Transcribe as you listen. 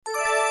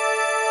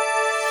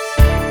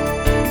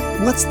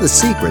What's the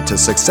secret to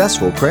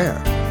successful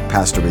prayer?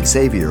 Pastor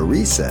Xavier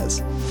Reese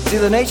says, See,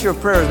 the nature of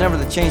prayer is never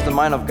to change the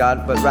mind of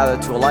God, but rather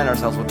to align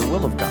ourselves with the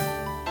will of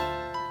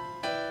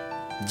God.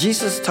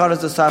 Jesus taught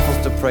his disciples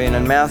to pray, and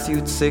in Matthew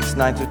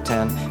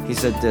 6:9-10, he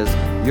said this,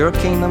 Your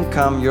kingdom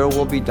come, your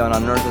will be done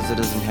on earth as it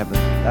is in heaven.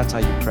 That's how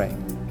you pray.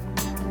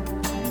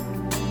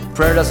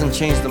 Prayer doesn't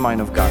change the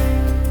mind of God.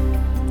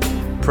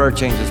 Prayer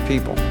changes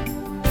people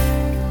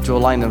to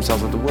align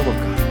themselves with the will of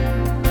God.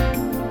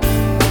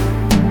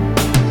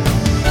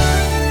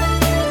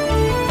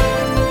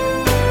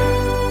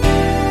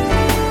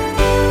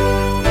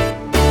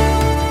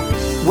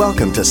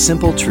 Welcome to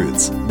Simple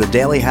Truths, the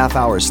daily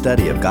half-hour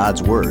study of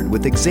God's Word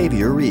with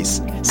Xavier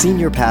Reese,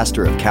 Senior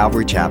Pastor of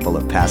Calvary Chapel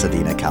of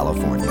Pasadena,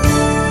 California.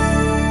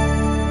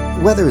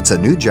 Whether it's a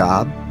new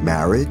job,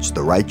 marriage,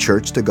 the right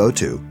church to go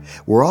to,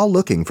 we're all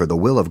looking for the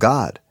will of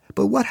God.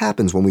 But what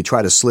happens when we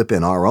try to slip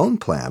in our own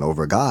plan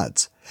over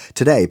God's?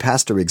 Today,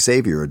 Pastor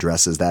Xavier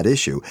addresses that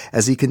issue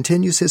as he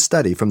continues his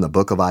study from the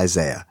book of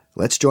Isaiah.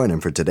 Let's join him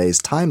for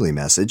today's timely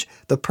message,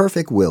 The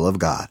Perfect Will of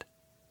God.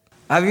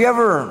 Have you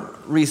ever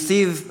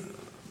received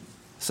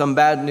some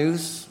bad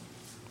news?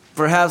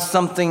 Perhaps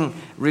something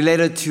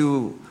related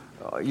to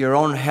your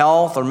own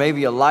health or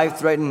maybe a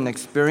life-threatening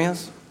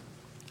experience?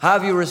 How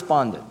have you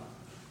responded?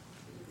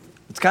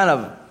 It's kind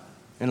of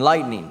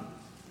enlightening.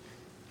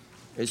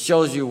 It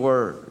shows you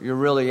where you're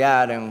really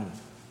at and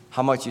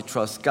how much you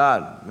trust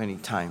God many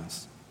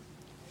times.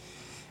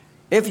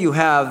 If you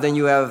have, then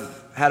you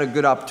have had a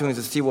good opportunity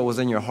to see what was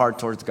in your heart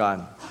towards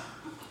God.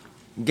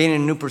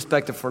 Gaining a new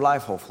perspective for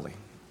life, hopefully.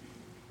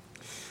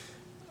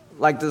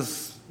 Like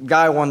this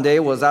guy one day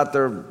was out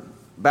there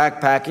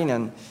backpacking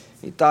and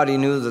he thought he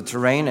knew the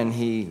terrain and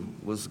he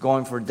was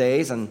going for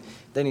days, and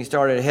then he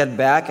started to head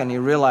back and he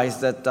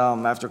realized that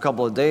after a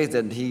couple of days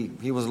that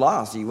he was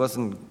lost. He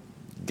wasn't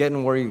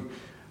getting where he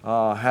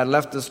had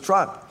left his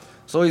truck.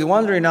 So he's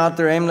wandering out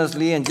there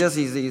aimlessly and just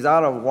he's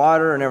out of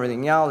water and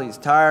everything else. He's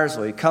tired,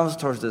 so he comes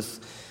towards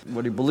this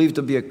what he believed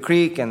to be a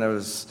creek,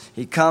 and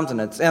he comes and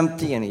it's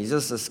empty and he's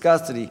just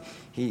disgusted.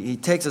 He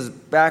takes his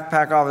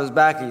backpack off his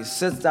back, he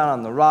sits down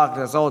on the rock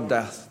and says, Oh,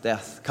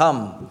 death,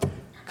 come.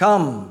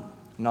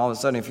 And all of a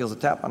sudden he feels a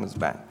tap on his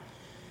back.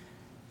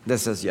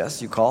 Death says,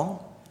 Yes, you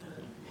call?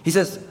 He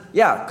says,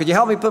 Yeah, could you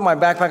help me put my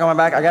backpack on my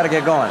back? I got to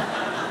get going.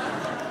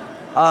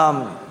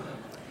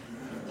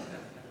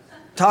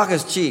 Talk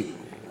is cheap.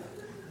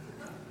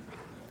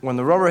 When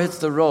the rubber hits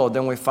the road,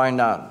 then we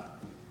find out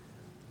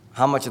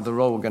how much of the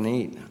road we're going to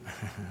eat.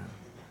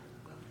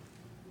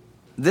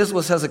 This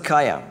was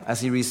Hezekiah as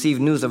he received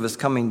news of his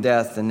coming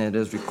death, and it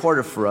is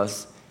recorded for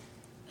us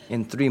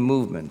in 3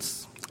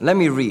 movements. Let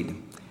me read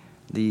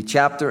the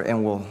chapter,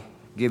 and we'll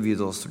give you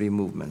those 3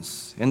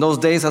 movements. In those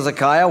days,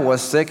 Hezekiah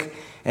was sick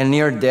and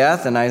near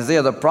death, and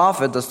Isaiah the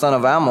prophet, the son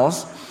of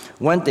Amos,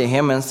 went to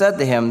him and said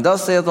to him,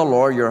 Thus saith the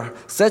Lord,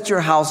 set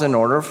your house in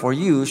order, for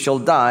you shall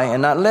die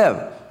and not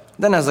live.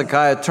 Then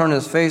Hezekiah turned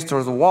his face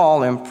towards the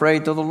wall and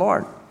prayed to the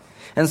Lord,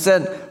 and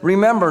said,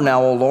 Remember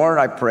now, O Lord,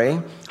 I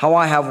pray, how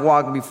I have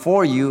walked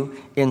before you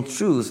in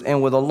truth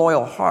and with a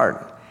loyal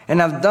heart, and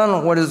have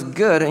done what is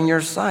good in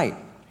your sight.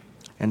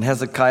 And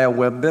Hezekiah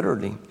wept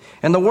bitterly.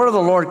 And the word of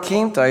the Lord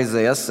came to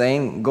Isaiah,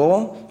 saying,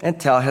 Go and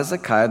tell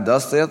Hezekiah,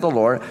 Thus saith the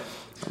Lord,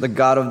 the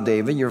God of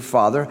David, your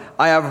father,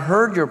 I have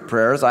heard your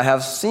prayers, I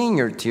have seen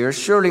your tears.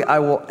 Surely I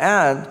will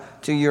add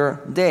to your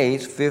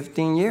days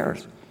 15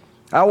 years.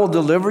 I will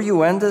deliver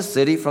you and this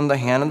city from the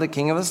hand of the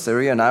king of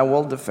Assyria, and I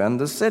will defend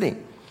the city.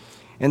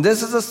 And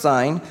this is a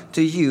sign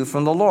to you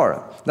from the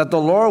Lord, that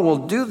the Lord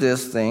will do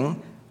this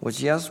thing which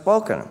he has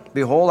spoken.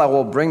 Behold, I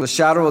will bring the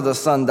shadow of the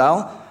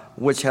sundial,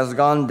 which has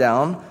gone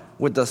down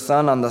with the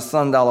sun on the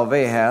sundial of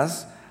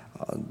Ahaz,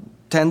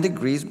 10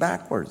 degrees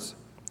backwards.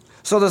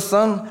 So the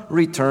sun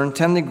returned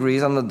 10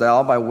 degrees on the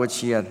dial by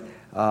which it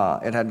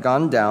had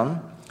gone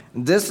down.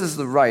 This is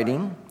the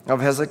writing of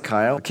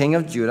Hezekiah, king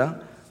of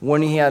Judah,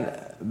 when he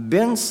had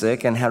been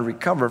sick and had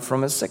recovered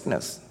from his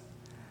sickness.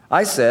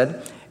 I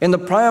said, In the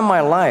prime of my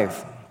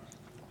life,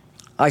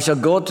 I shall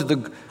go to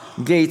the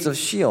gates of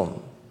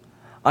Sheol.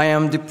 I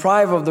am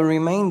deprived of the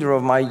remainder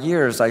of my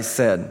years, I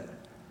said.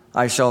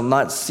 I shall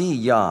not see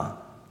Yah,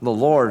 the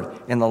Lord,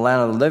 in the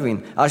land of the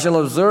living. I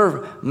shall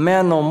observe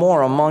man no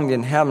more among the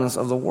inhabitants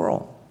of the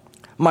world.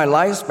 My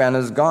lifespan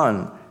is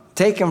gone,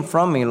 taken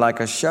from me like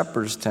a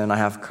shepherd's tent. I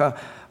have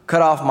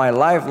cut off my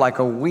life like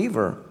a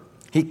weaver.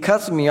 He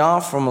cuts me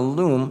off from a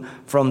loom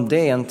from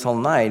day until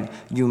night.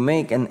 You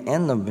make an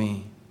end of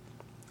me.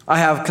 I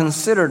have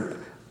considered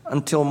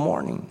until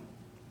morning.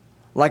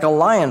 Like a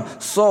lion,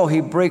 so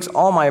he breaks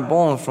all my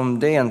bones from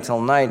day until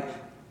night.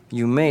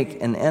 You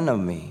make an end of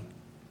me.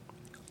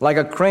 Like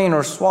a crane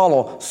or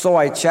swallow, so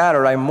I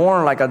chatter. I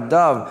mourn like a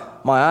dove.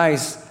 My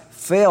eyes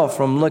fail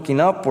from looking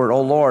upward.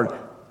 O Lord,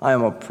 I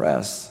am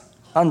oppressed.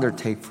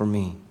 Undertake for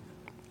me.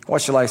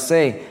 What shall I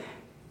say?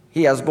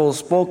 He has both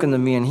spoken to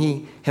me, and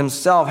he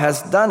himself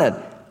has done it.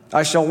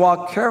 I shall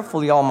walk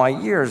carefully all my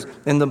years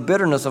in the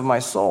bitterness of my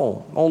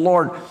soul. O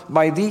Lord,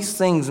 by these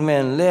things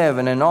men live,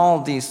 and in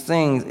all these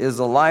things is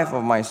the life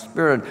of my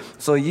spirit.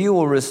 So you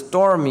will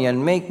restore me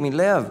and make me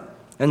live.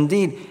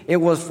 Indeed, it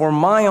was for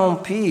my own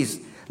peace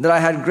that I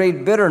had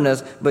great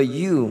bitterness, but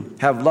you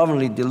have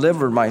lovingly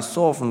delivered my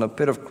soul from the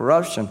pit of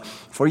corruption.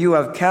 For you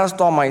have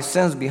cast all my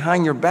sins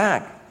behind your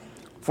back.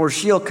 For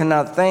Sheol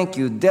cannot thank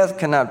you, death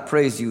cannot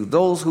praise you.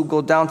 Those who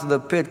go down to the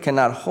pit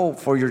cannot hope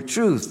for your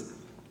truth.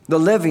 The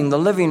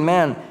living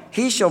man,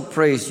 he shall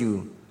praise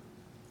you,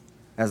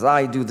 as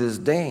I do this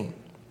day.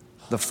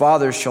 The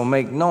Father shall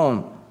make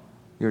known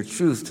your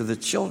truth to the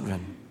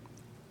children.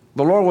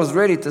 The Lord was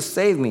ready to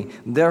save me.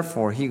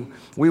 Therefore,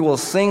 we will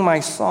sing my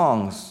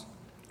songs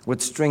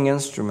with string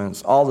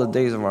instruments all the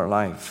days of our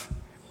life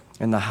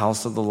in the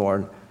house of the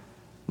Lord.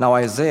 Now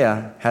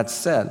Isaiah had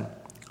said,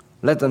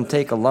 let them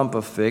take a lump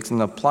of figs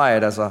and apply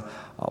it as a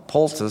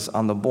poultice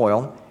on the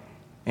boil,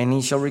 and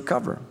he shall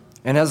recover.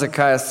 And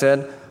Hezekiah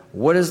said,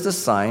 what is the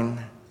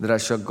sign that I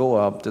shall go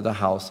up to the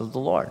house of the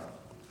Lord?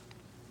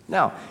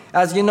 Now,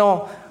 as you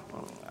know,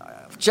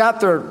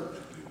 chapter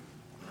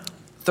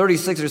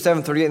 36 or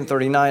 7, 38, and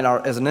 39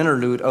 are as an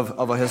interlude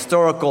of a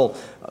historical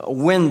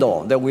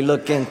window that we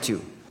look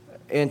into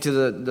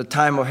the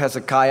time of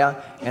Hezekiah,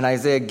 and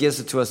Isaiah gives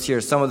it to us here.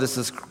 Some of this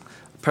is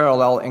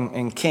parallel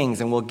in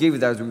Kings, and we'll give you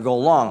that as we go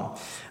along.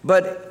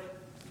 But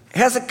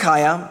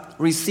Hezekiah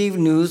received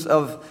news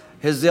of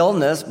his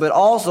illness, but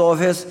also of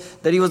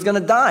that he was going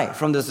to die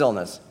from this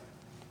illness.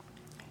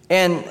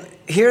 And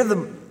here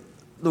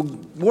the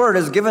word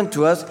is given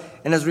to us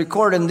and is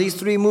recorded in these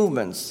three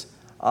movements.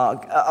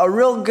 A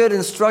real good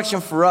instruction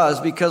for us,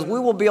 because we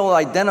will be able to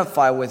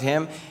identify with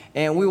him,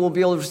 and we will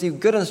be able to receive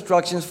good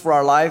instructions for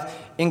our life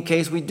in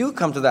case we do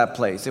come to that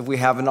place, if we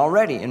haven't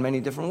already, in many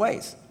different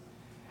ways.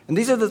 And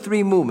these are the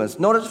three movements.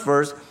 Notice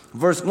first,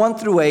 verse 1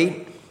 through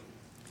 8,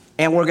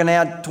 and we're going to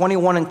add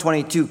 21 and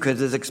 22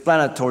 because it's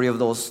explanatory of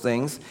those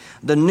things.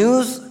 The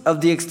news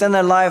of the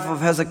extended life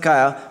of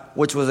Hezekiah,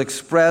 which was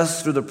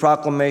expressed through the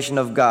proclamation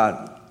of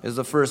God, is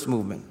the first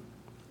movement.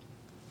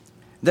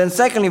 Then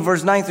secondly,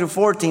 verse 9 through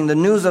 14, the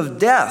news of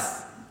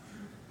death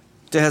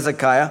to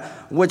Hezekiah,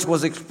 which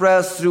was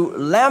expressed through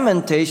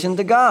lamentation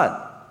to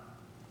God.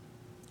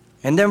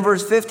 And then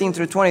verse 15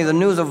 through 20, the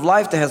news of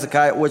life to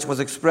Hezekiah, which was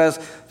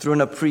expressed through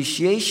an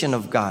appreciation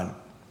of God.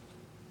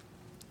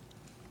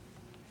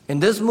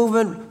 And this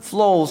movement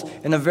flows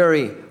in a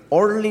very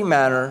orderly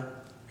manner,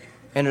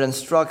 and it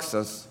instructs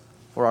us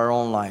for our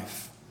own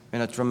life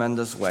in a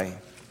tremendous way.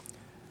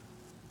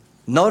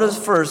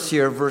 Notice first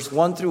here, verse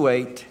 1 through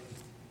 8,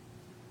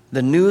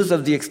 the news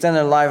of the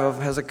extended life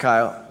of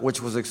Hezekiah,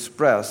 which was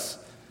expressed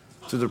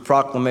through the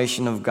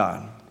proclamation of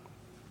God.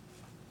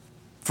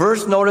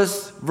 First,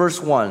 notice verse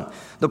 1.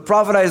 The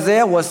prophet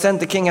Isaiah was sent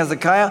to King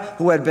Hezekiah,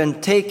 who had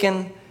been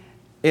taken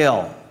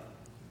ill.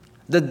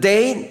 The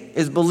date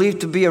is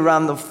believed to be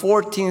around the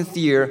 14th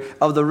year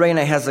of the reign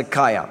of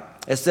Hezekiah.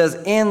 It says,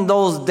 in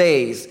those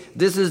days,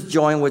 this is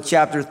joined with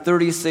chapter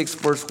 36,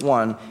 verse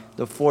 1,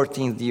 the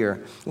 14th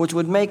year, which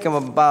would make him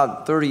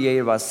about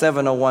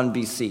 701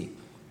 BC.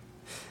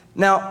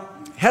 Now,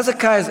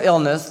 Hezekiah's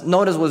illness,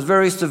 notice, was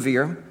very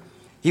severe.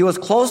 He was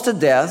close to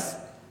death.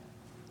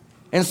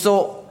 And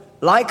so,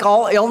 like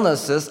all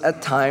illnesses,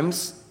 at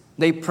times,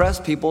 they press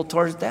people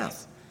towards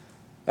death.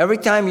 Every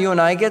time you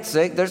and I get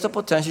sick, there's a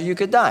potential you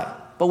could die.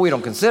 But we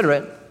don't consider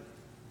it.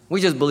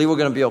 We just believe we're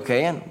going to be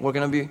okay and we're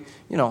going to be,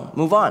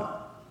 move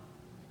on.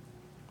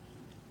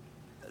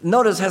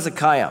 Notice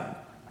Hezekiah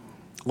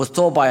was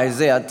told by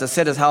Isaiah to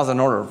set his house in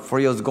order, for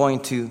he was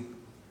going to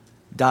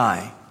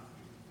die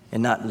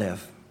and not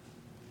live.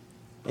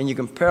 And you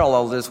can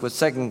parallel this with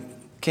 2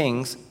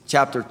 Kings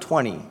chapter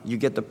 20. You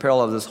get the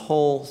parallel of this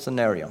whole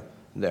scenario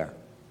there.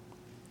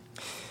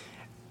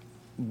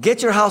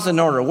 Get your house in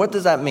order. What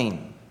does that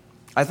mean?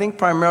 I think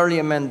primarily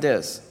it meant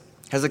this.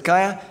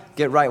 Hezekiah,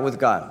 get right with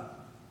God.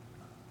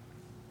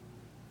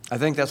 I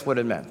think that's what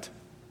it meant,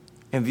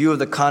 in view of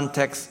the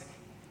context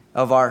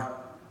of our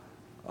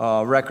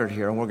record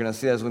here, and we're going to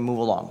see as we move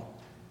along.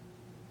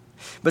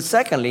 But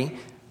secondly,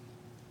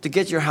 to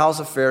get your house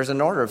affairs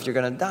in order if you're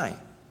going to die.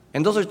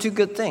 And those are two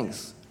good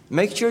things.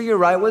 Make sure you're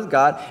right with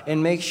God,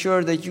 and make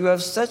sure that you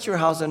have set your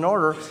house in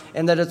order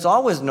and that it's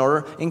always in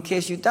order in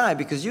case you die,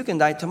 because you can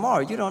die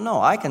tomorrow. You don't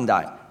know. I can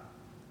die.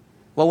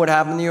 What would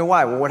happen to your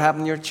wife? What would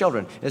happen to your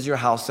children? Is your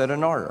house set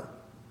in order?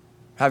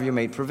 Have you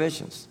made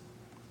provisions?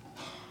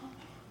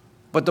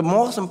 But the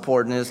most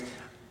important is,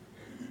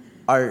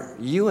 are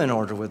you in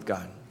order with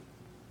God?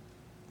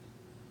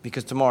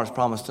 Because tomorrow is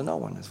promised to no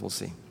one, as we'll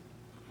see.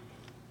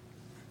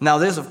 Now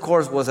this, of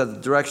course, was at the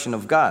direction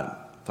of God.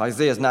 So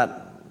Isaiah is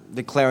not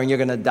declaring you're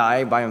going to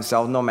die by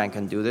himself. No man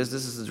can do this.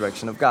 This is the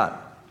direction of God.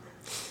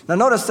 Now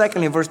notice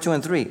secondly, verse 2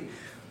 and 3.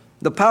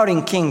 The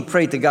pouting king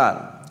prayed to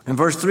God. In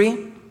verse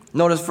 3,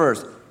 notice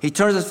first, he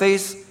turns his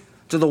face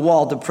to the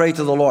wall to pray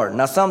to the Lord.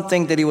 Now some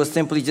think that he was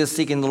simply just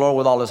seeking the Lord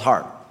with all his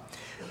heart,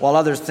 while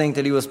others think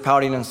that he was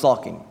pouting and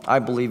sulking. I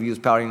believe he was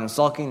pouting and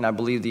sulking, and I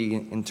believe the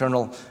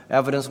internal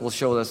evidence will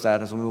show us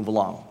that as we move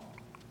along.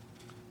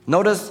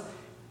 Notice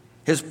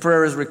his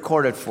prayer is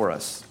recorded for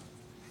us.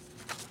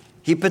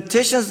 He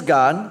petitions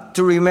God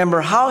to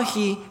remember how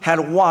he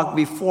had walked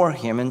before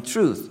him in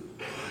truth.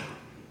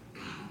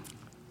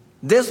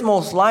 This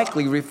most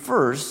likely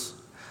refers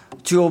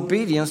to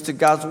obedience to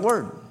God's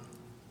word,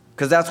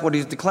 because that's what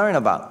he's declaring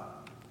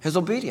about, his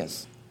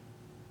obedience.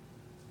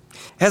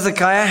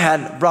 Hezekiah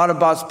had brought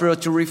about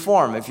spiritual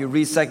reform. If you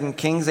read 2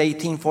 Kings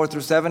 18,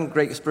 4-7,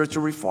 great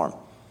spiritual reform.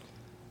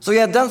 So he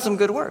had done some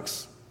good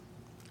works.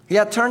 He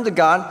had turned to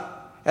God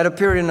at a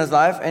period in his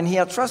life, and he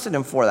had trusted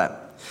him for that.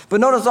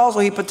 But notice also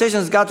he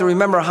petitions God to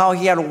remember how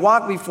he had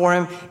walked before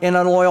him in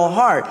a loyal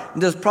heart.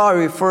 This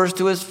probably refers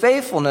to his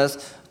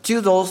faithfulness to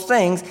those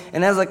things.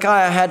 And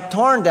Hezekiah had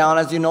torn down,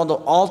 as you know, the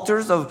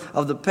altars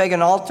of the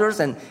pagan altars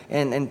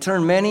and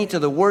turned many to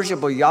the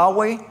worship of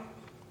Yahweh.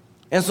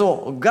 And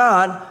so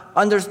God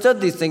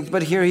understood these things,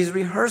 but here he's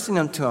rehearsing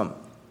them to him.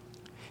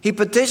 He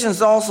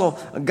petitions also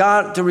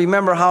God to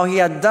remember how he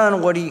had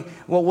done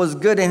what was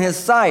good in his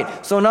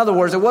sight. So in other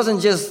words, it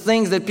wasn't just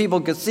things that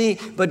people could see,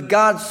 but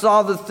God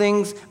saw the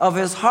things of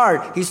his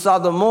heart. He saw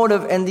the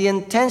motive and the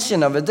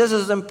intention of it. This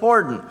is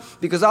important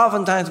because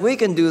oftentimes we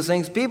can do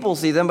things, people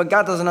see them, but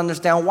God doesn't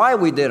understand why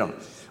we did them.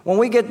 When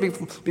we get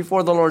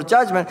before the Lord's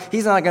judgment,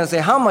 he's not going to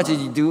say, how much did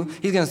you do?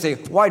 He's going to say,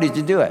 why did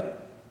you do it?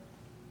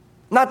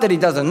 Not that he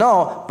doesn't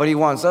know, but he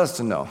wants us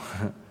to know.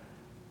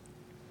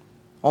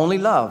 Only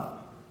love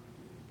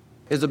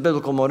is a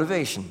biblical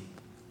motivation.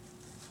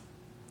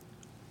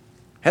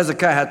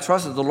 Hezekiah had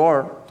trusted the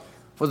Lord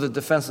for the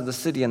defense of the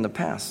city in the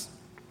past,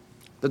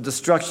 the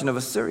destruction of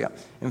Assyria.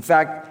 In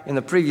fact, in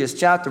the previous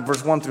chapter,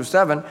 verse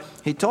 1-7,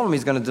 he told him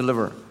he's going to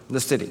deliver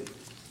the city.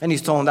 And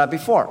he's told him that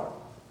before.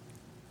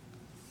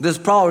 This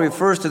probably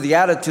refers to the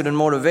attitude and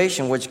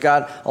motivation which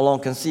God alone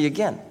can see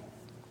again.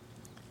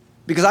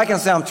 Because I can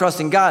say I'm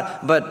trusting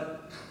God,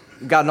 but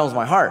God knows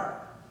my heart.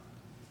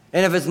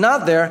 And if it's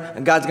not there,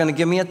 God's going to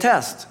give me a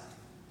test.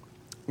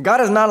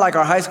 God is not like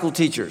our high school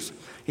teachers.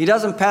 He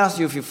doesn't pass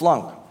you if you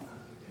flunk.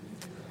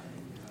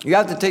 You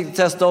have to take the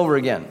test over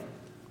again.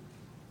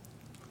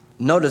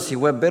 Notice he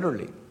wept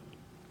bitterly.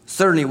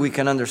 Certainly we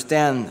can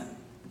understand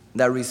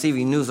that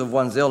receiving news of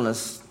one's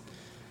illness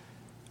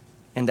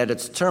and that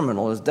it's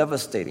terminal is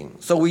devastating.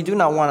 So we do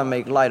not want to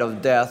make light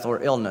of death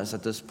or illness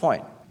at this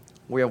point.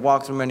 We have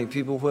walked through many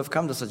people who have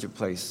come to such a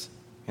place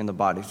in the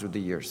body through the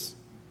years.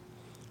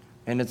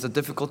 And it's a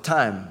difficult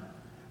time,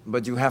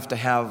 but you have to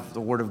have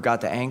the Word of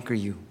God to anchor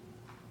you.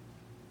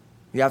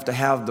 You have to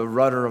have the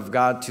rudder of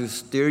God to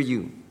steer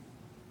you.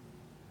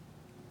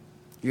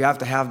 You have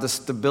to have the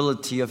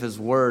stability of His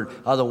Word.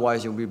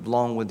 Otherwise, you'll be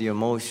blown with the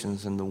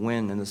emotions and the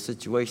wind and the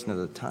situation of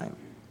the time.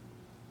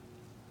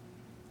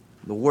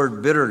 The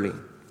word bitterly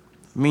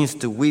means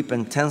to weep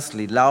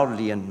intensely,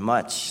 loudly, and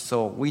much.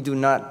 So we do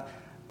not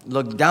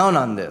look down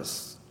on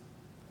this.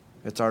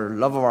 It's our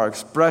love of our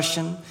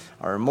expression.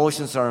 Our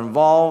emotions are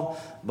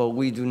involved, but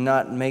we do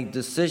not make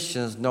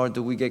decisions, nor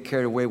do we get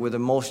carried away with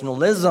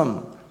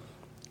emotionalism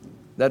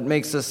that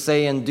makes us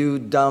say and do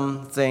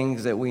dumb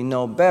things that we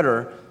know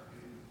better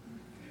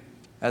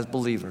as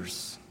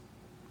believers.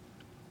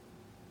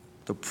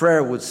 The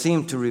prayer would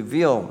seem to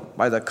reveal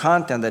by the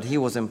content that he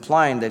was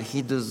implying that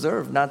he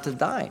deserved not to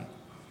die.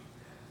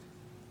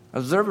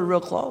 Observe it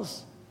real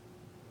close.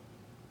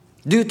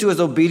 Due to his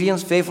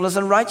obedience, faithfulness,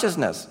 and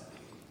righteousness.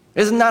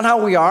 Isn't that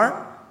how we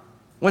are?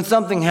 When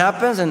something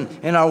happens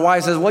and our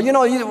wife says, well, you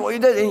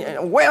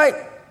did, wait,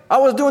 I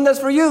was doing this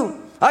for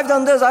you. I've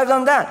done this, I've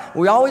done that.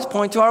 We always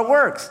point to our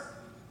works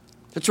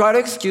to try to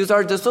excuse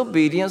our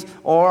disobedience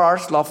or our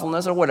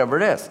slothfulness or whatever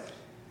it is.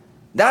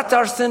 That's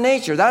our sin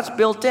nature. That's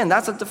built in.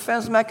 That's a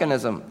defense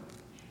mechanism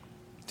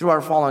through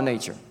our fallen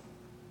nature.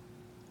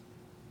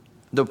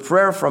 The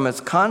prayer from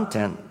its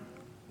content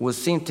would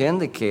seem to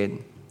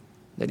indicate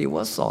that he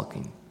was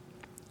sulking.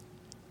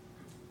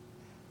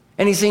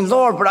 And he's saying,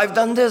 Lord, but I've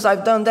done this,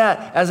 I've done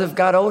that, as if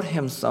God owed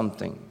him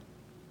something.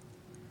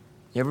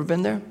 You ever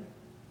been there?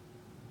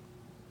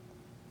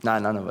 Nah,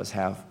 none of us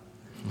have.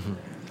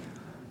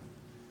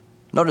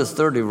 Notice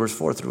 30, verse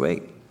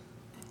 4-8.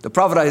 The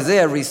prophet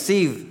Isaiah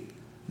received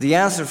the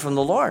answer from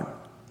the Lord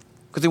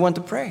because he went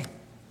to pray.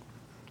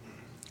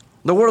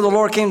 The word of the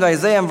Lord came to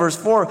Isaiah in verse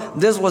 4.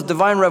 This was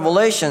divine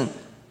revelation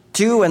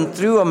to and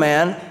through a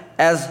man,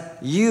 as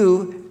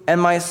you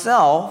and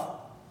myself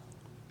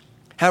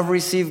have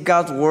received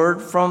God's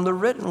word from the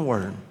written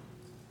word.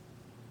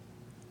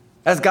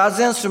 As God's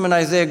instrument,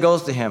 Isaiah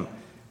goes to him.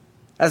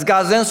 As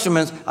God's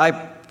instruments, I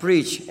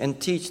preach and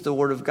teach the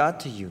word of God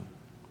to you.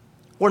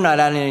 We're not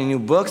adding any new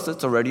books.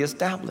 That's already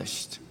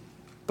established.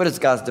 But it's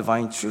God's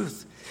divine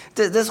truth.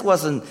 This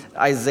wasn't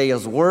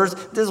Isaiah's words.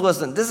 This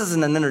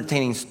isn't an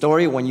entertaining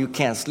story when you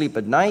can't sleep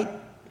at night.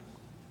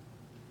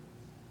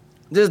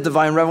 This is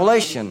divine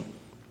revelation.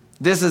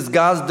 This is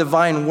God's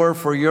divine word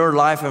for your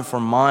life and for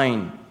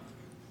mine.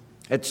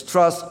 It's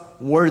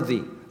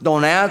trustworthy.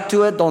 Don't add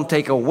to it. Don't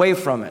take away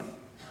from it.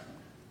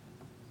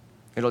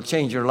 It'll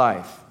change your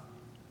life.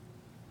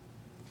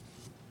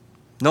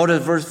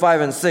 Notice verse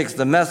 5 and 6.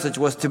 The message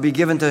was to be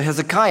given to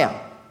Hezekiah.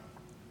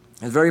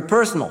 It's very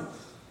personal.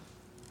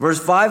 Verse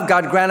 5,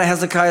 God granted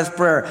Hezekiah's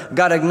prayer.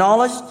 God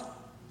acknowledged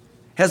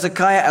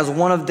Hezekiah as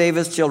one of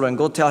David's children.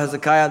 Go tell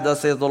Hezekiah,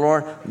 thus says the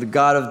Lord, the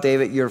God of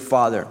David, your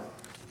father.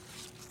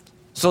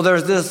 So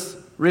there's this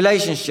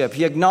relationship.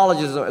 He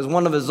acknowledges as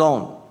one of his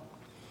own.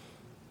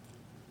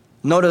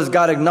 Notice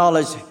God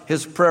acknowledged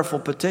his prayerful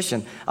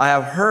petition. I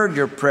have heard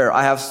your prayer.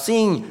 I have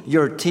seen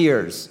your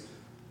tears.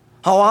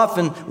 How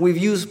often we've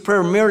used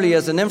prayer merely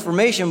as an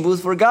information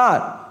booth for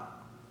God.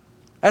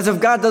 As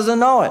if God doesn't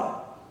know it.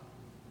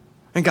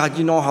 And God,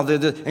 you know how they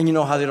did, and you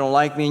know how they don't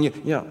like me, and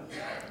you know.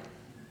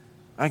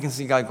 I can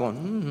see God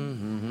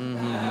going,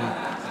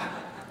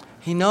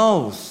 He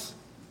knows.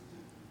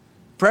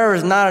 Prayer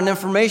is not an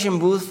information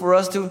booth for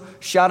us to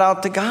shout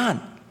out to God.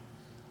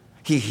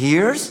 He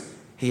hears,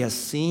 He has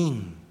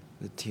seen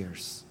the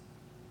tears.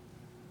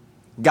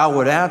 God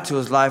would add to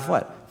his life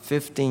what?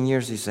 15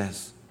 years, he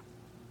says.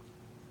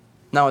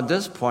 Now at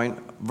this point,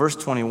 verse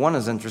 21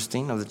 is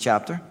interesting of the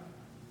chapter,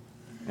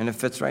 and it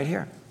fits right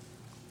here.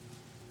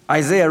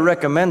 Isaiah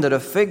recommended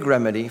a fig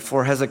remedy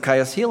for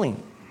Hezekiah's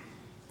healing.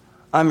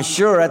 I'm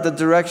sure at the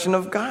direction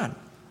of God.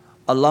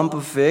 A lump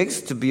of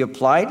figs to be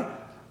applied.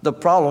 The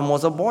problem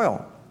was a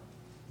boil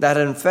that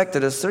had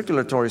infected his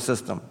circulatory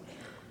system.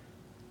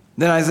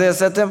 Then Isaiah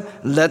said to him,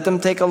 let them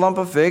take a lump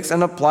of figs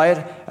and apply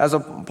it as a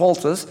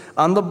poultice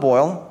on the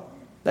boil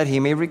that he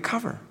may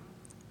recover.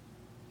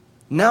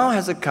 Now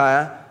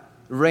Hezekiah's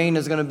reign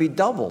is going to be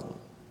doubled.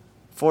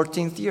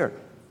 14th year.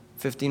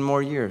 15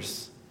 more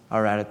years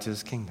are added to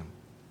his kingdom.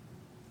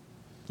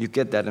 You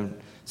get that in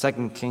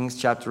 2 Kings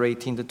chapter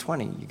 18 to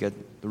 20. You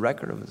get the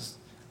record of his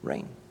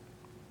reign.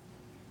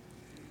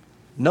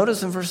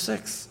 Notice in verse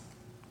 6.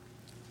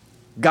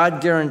 God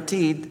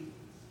guaranteed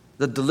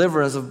the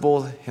deliverance of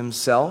both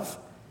himself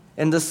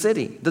and the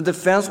city. The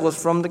defense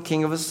was from the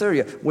king of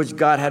Assyria, which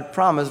God had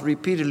promised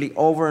repeatedly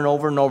over and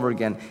over and over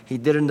again. He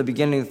did it in the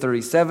beginning of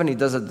 37. He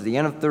does it at the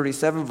end of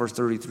 37, verse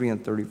 33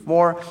 and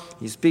 34.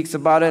 He speaks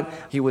about it.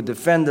 He would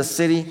defend the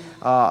city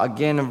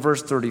again in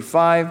verse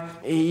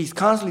 35. He's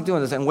constantly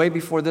doing this, and way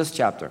before this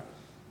chapter.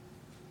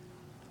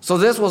 So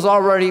this was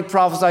already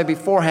prophesied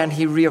beforehand.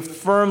 He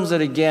reaffirms it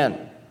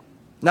again.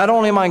 Not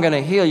only am I going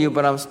to heal you,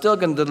 but I'm still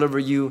going to deliver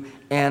you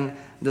and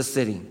the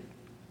city.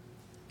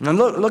 Now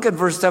look at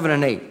verse 7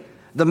 and 8.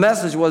 The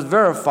message was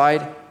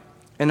verified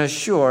and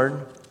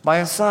assured by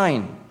a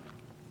sign.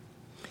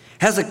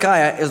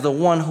 Hezekiah is the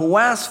one who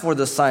asked for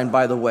the sign,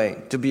 by the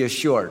way, to be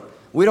assured.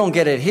 We don't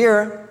get it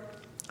here,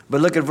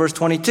 but look at verse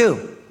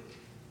 22.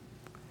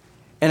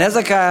 And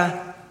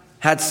Hezekiah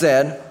had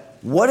said,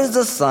 what is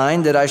the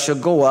sign that I shall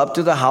go up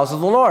to the house of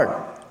the Lord?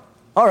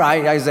 All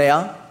right,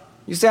 Isaiah,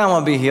 you say I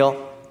want to be healed.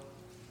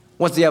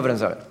 What's the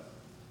evidence of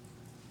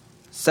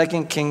it?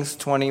 2 Kings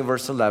 20,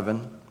 verse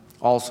 11,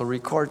 also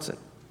records it.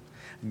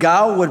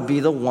 God would be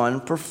the one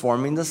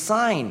performing the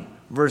sign.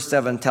 Verse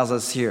 7 tells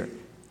us here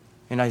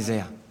in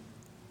Isaiah,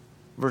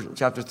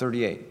 chapter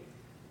 38.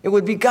 It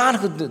would be God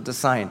who did the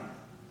sign,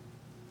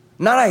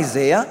 not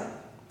Isaiah.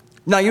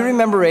 Now you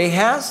remember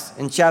Ahaz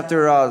in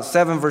chapter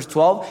 7, verse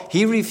 12.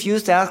 He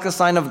refused to ask a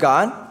sign of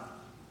God.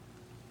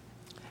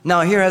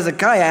 Now here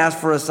Hezekiah asked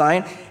for a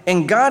sign,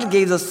 and God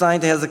gave the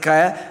sign to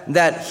Hezekiah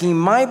that he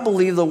might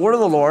believe the word of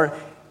the Lord.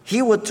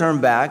 He would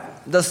turn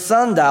back the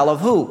sundial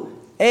of who?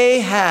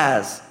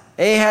 Ahaz.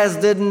 Ahaz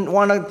didn't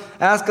want to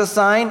ask a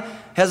sign.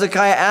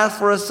 Hezekiah asked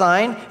for a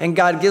sign, and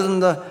God gives him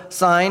the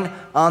sign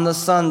on the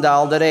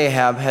sundial that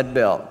Ahab had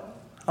built.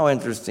 How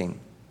interesting.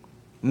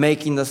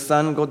 Making the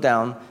sun go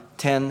down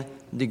 10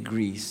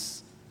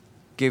 degrees,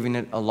 giving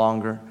it a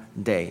longer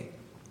day.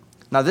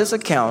 Now this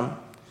account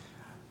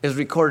is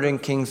recorded in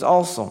Kings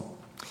also.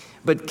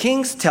 But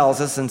Kings tells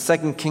us in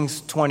 2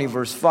 Kings 20,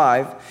 verse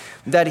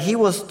 5, that he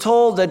was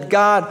told that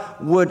God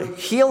would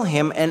heal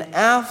him, and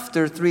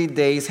after 3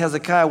 days,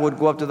 Hezekiah would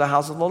go up to the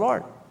house of the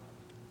Lord.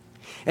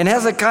 And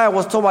Hezekiah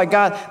was told by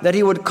God that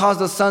he would cause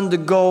the sun to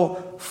go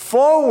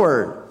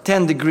forward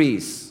 10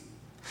 degrees.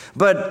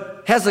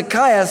 But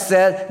Hezekiah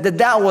said that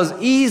that was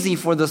easy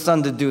for the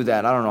sun to do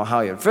that. I don't know how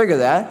you'd figure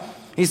that.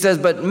 He says,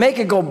 but make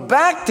it go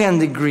back 10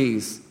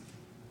 degrees.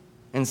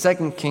 In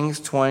 2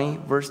 Kings 20,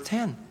 verse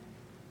 10.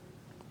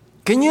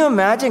 Can you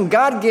imagine?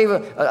 God gave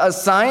a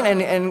sign,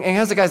 and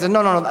Hezekiah said,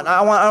 no,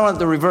 I want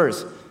the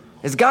reverse.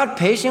 Is God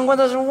patient with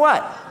us or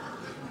what?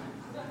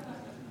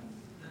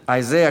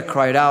 Isaiah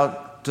cried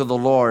out to the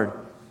Lord,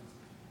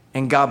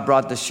 and God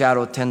brought the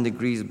shadow 10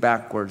 degrees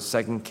backwards.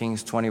 2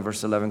 Kings 20,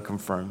 verse 11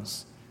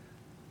 confirms.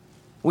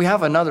 We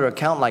have another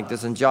account like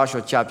this in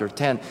Joshua chapter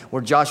 10,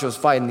 where Joshua's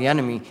fighting the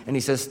enemy, and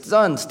he says,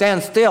 sun,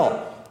 stand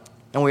still.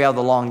 And we have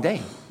the long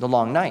day, the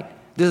long night.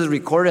 This is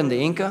recorded in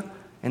the Inca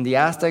and the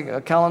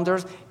Aztec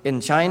calendars, in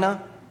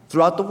China,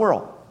 throughout the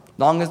world.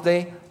 Longest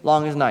day,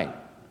 longest night.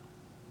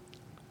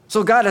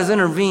 So God has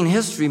intervened in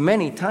history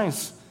many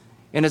times,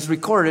 and it's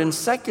recorded in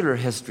secular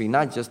history,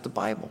 not just the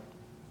Bible.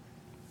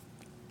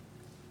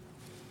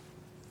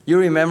 You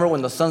remember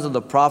when the sons of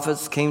the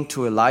prophets came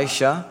to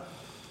Elisha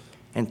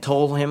and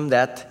told him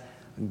that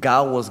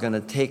God was going to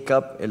take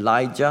up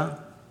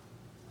Elijah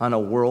on a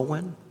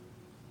whirlwind?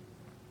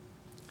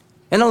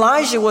 And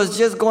Elisha was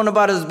just going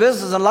about his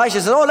business. And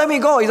Elisha said, oh, let me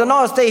go. He said,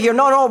 no, stay here.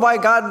 No, by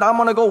God, I'm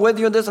going to go with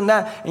you, this and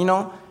that,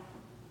 And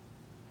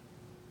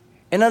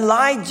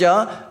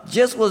Elijah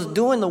just was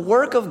doing the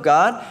work of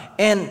God,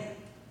 and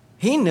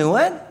he knew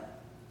it.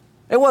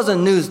 It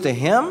wasn't news to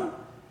him.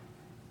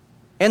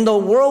 And the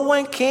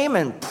whirlwind came,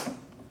 and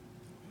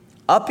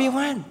up he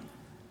went.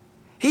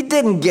 He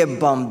didn't get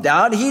bummed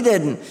out. He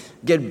didn't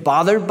get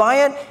bothered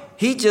by it.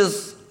 He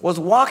just was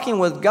walking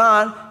with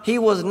God. He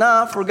was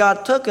not, for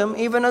God took him,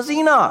 even as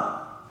Enoch.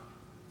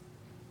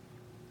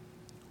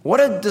 What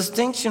a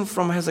distinction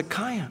from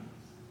Hezekiah.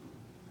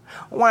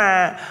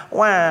 Wah,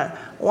 wah,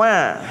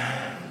 wah.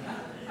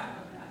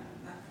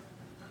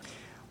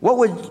 What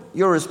would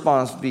your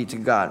response be to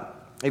God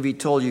if he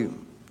told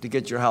you to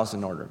get your house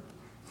in order?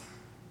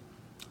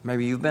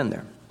 Maybe you've been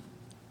there.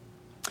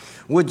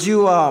 Would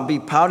you be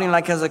pouting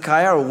like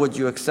Hezekiah, or would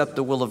you accept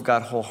the will of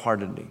God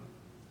wholeheartedly?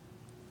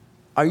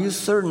 Are you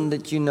certain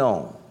that you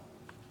know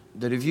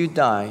that if you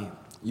die,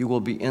 you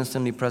will be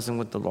instantly present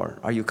with the Lord?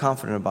 Are you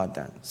confident about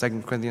that?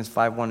 2 Corinthians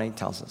 5:1-8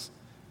 tells us.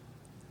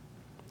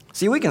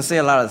 See, we can say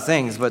a lot of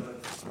things, but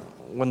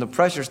when the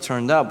pressure's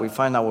turned up, we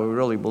find out what we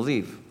really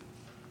believe.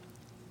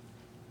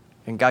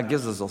 And God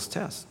gives us those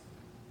tests.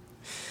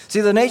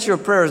 See, the nature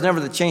of prayer is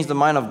never to change the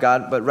mind of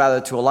God, but rather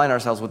to align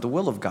ourselves with the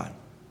will of God.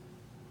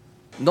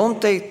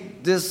 Don't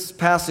take this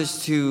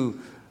passage to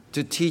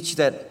teach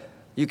that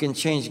you can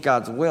change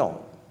God's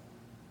will.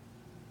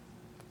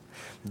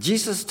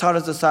 Jesus taught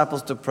his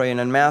disciples to pray, and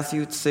in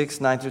Matthew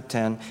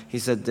 6:9-10, he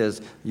said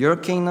this, your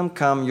kingdom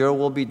come, your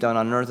will be done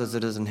on earth as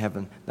it is in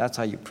heaven. That's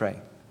how you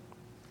pray.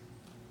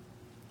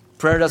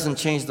 Prayer doesn't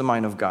change the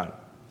mind of God.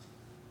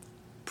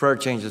 Prayer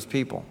changes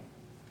people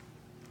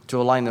to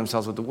align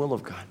themselves with the will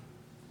of God.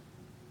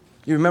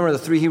 You remember the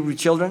 3 Hebrew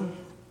children?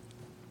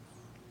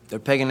 Their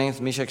pagan names,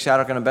 Meshach,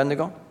 Shadrach, and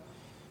Abednego?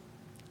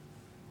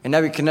 And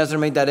Nebuchadnezzar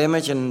made that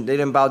image, and they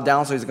didn't bow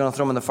down, so he's going to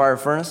throw them in the fire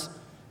furnace.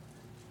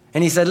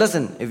 And he said,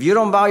 listen, if you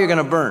don't bow, you're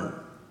going to burn.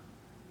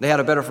 They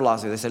had a better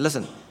philosophy. They said,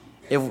 listen,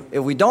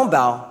 if we don't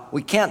bow,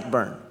 we can't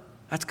burn.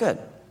 That's good.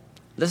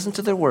 Listen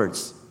to their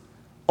words.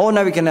 Oh,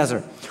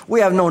 Nebuchadnezzar,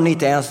 we have no need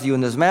to answer you in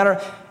this matter.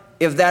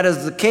 If that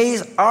is the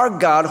case, our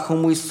God,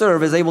 whom we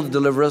serve, is able to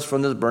deliver us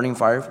from this burning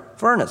fire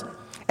furnace.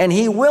 And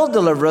he will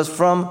deliver us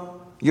from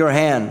your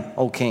hand,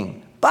 O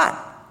king. But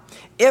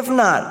if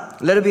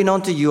not, let it be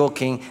known to you, O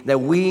king,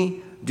 that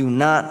we do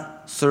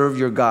not serve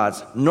your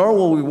gods, nor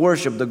will we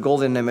worship the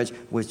golden image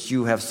which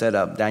you have set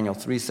up. Daniel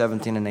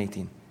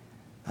 3:17-18.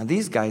 Now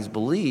these guys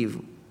believe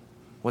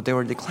what they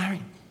were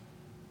declaring.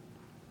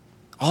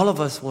 All of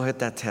us will hit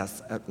that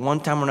test at one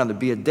time or another,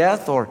 be it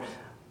death or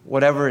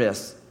whatever it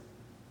is.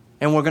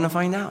 And we're going to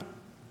find out.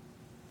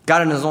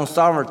 God in his own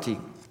sovereignty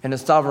and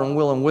his sovereign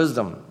will and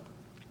wisdom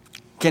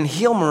can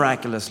heal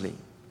miraculously.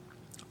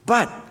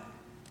 But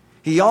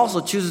he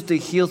also chooses to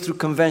heal through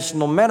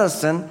conventional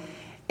medicine,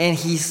 and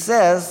he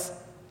says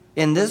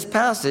in this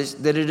passage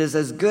that it is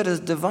as good as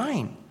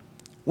divine.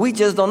 We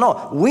just don't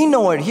know. We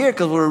know it here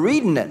because we're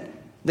reading it.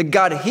 That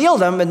God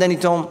healed him, and then he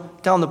tell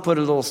him to put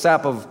a little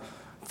sap of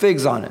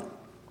figs on it.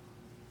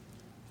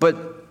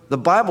 But the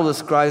Bible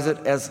describes it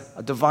as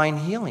a divine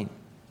healing.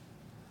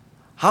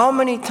 How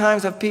many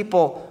times have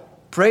people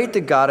prayed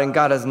to God and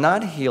God has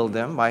not healed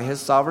them by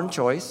his sovereign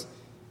choice?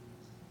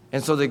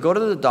 And so they go to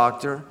the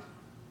doctor,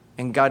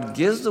 and God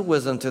gives the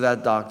wisdom to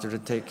that doctor to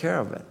take care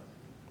of it.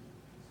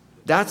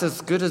 That's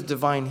as good as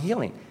divine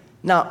healing.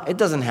 Now, it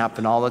doesn't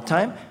happen all the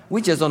time.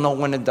 We just don't know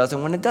when it does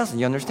and when it doesn't.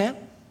 You understand?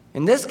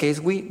 In this case,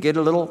 we get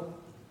a little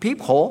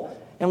peephole,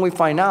 and we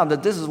find out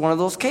that this is one of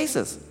those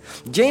cases.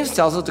 James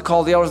tells us to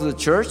call the elders of the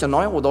church,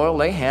 anoint with oil,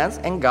 lay hands,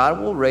 and God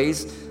will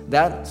raise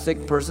that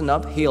sick person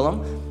up, heal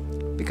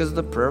him, because of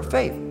the prayer of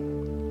faith.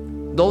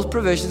 Those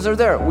provisions are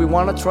there. We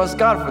want to trust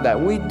God for that.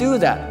 We do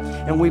that.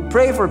 And we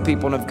pray for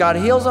people. And if God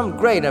heals them,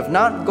 great. If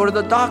not, go to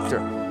the doctor.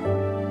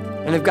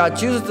 And if God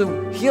chooses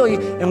to heal you,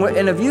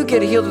 and if you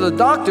get healed to the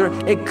doctor,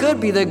 it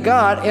could be that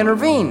God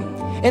intervened.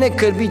 And it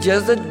could be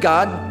just that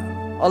God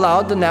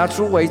allowed the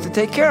natural ways to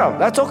take care of.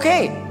 That's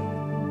okay.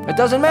 It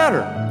doesn't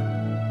matter.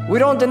 We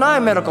don't deny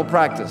medical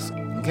practice.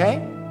 Okay?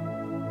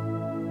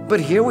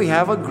 But here we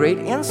have a great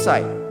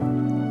insight.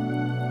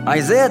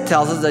 Isaiah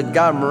tells us that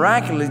God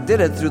miraculously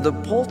did it through the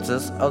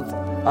poultice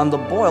on the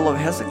boil of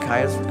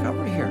Hezekiah's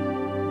recovery here.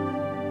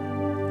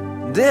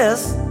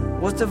 This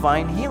was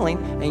divine healing,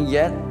 and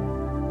yet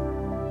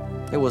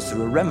it was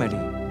through a remedy.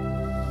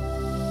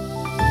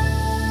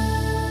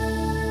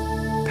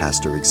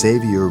 Pastor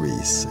Xavier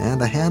Reese and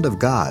the hand of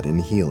God in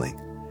healing.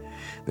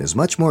 There's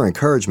much more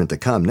encouragement to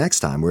come next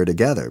time we're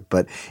together,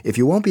 but if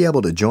you won't be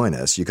able to join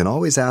us, you can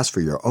always ask for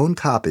your own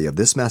copy of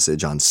this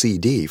message on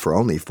CD for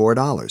only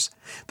 $4.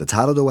 The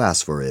title to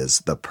ask for is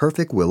The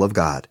Perfect Will of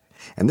God,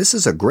 and this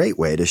is a great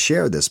way to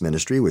share this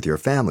ministry with your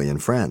family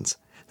and friends.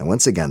 And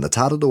once again, the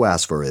title to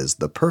ask for is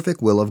The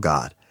Perfect Will of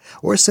God,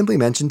 or simply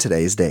mention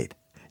today's date.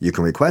 You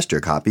can request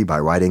your copy by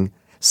writing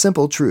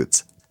Simple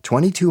Truths,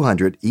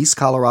 2200 East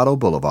Colorado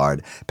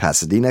Boulevard,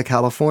 Pasadena,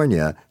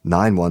 California,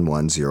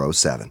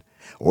 91107.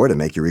 Or to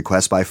make your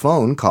request by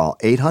phone, call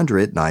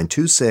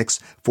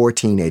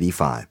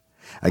 800-926-1485.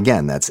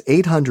 Again, that's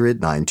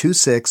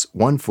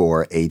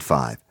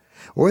 800-926-1485.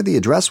 Or the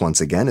address once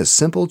again is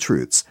Simple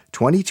Truths,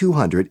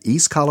 2200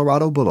 East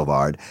Colorado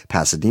Boulevard,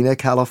 Pasadena,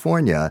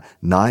 California,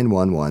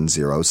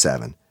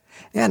 91107.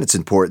 And it's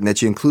important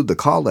that you include the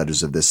call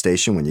letters of this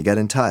station when you get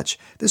in touch.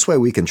 This way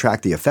we can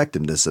track the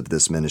effectiveness of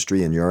this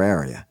ministry in your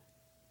area.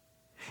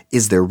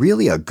 Is there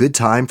really a good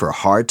time for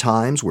hard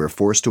times we're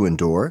forced to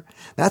endure?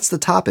 That's the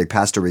topic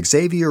Pastor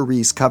Xavier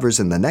Reese covers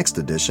in the next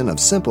edition of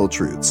Simple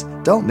Truths.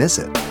 Don't miss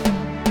it.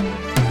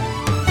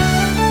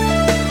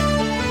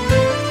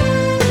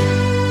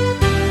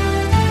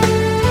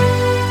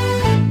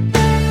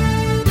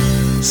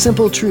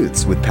 Simple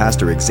Truths with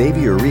Pastor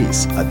Xavier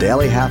Reese, a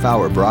daily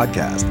half-hour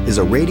broadcast, is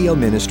a radio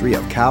ministry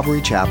of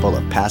Calvary Chapel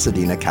of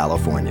Pasadena,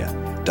 California.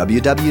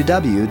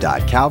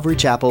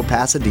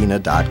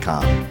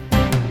 www.calvarychapelpasadena.com.